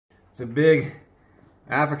It's a big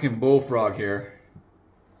African bullfrog here.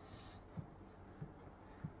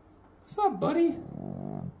 What's up, buddy?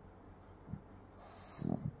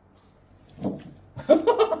 So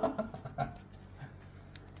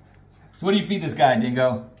what do you feed this guy,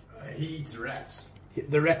 Dingo? He eats rats.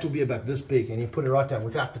 The rat will be about this big, and you put it right down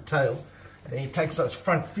without the tail, and then he takes those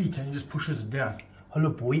front feet and he just pushes it down. Hello,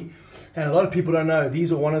 boy. And a lot of people don't know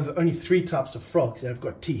these are one of the only 3 types of frogs that have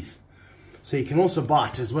got teeth, so he can also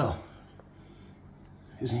bite as well.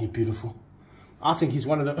 Isn't he beautiful? I think he's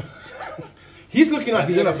one of the. He's looking like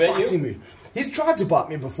he's in a fighting mood. He's tried to bite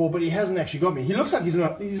me before, but he hasn't actually got me. He looks like he's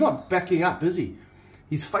not backing up, is he?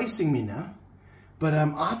 He's facing me now. But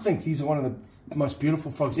I think these are one of the most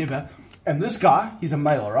beautiful frogs ever. And this guy, he's a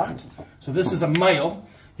male, right? So this is a male.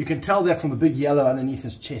 You can tell that from the big yellow underneath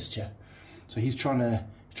his chest here. So he's trying to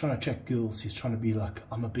attract girls. He's trying to be like,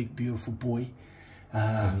 I'm a big, beautiful boy.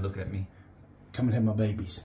 Come look at me. Come and have my babies.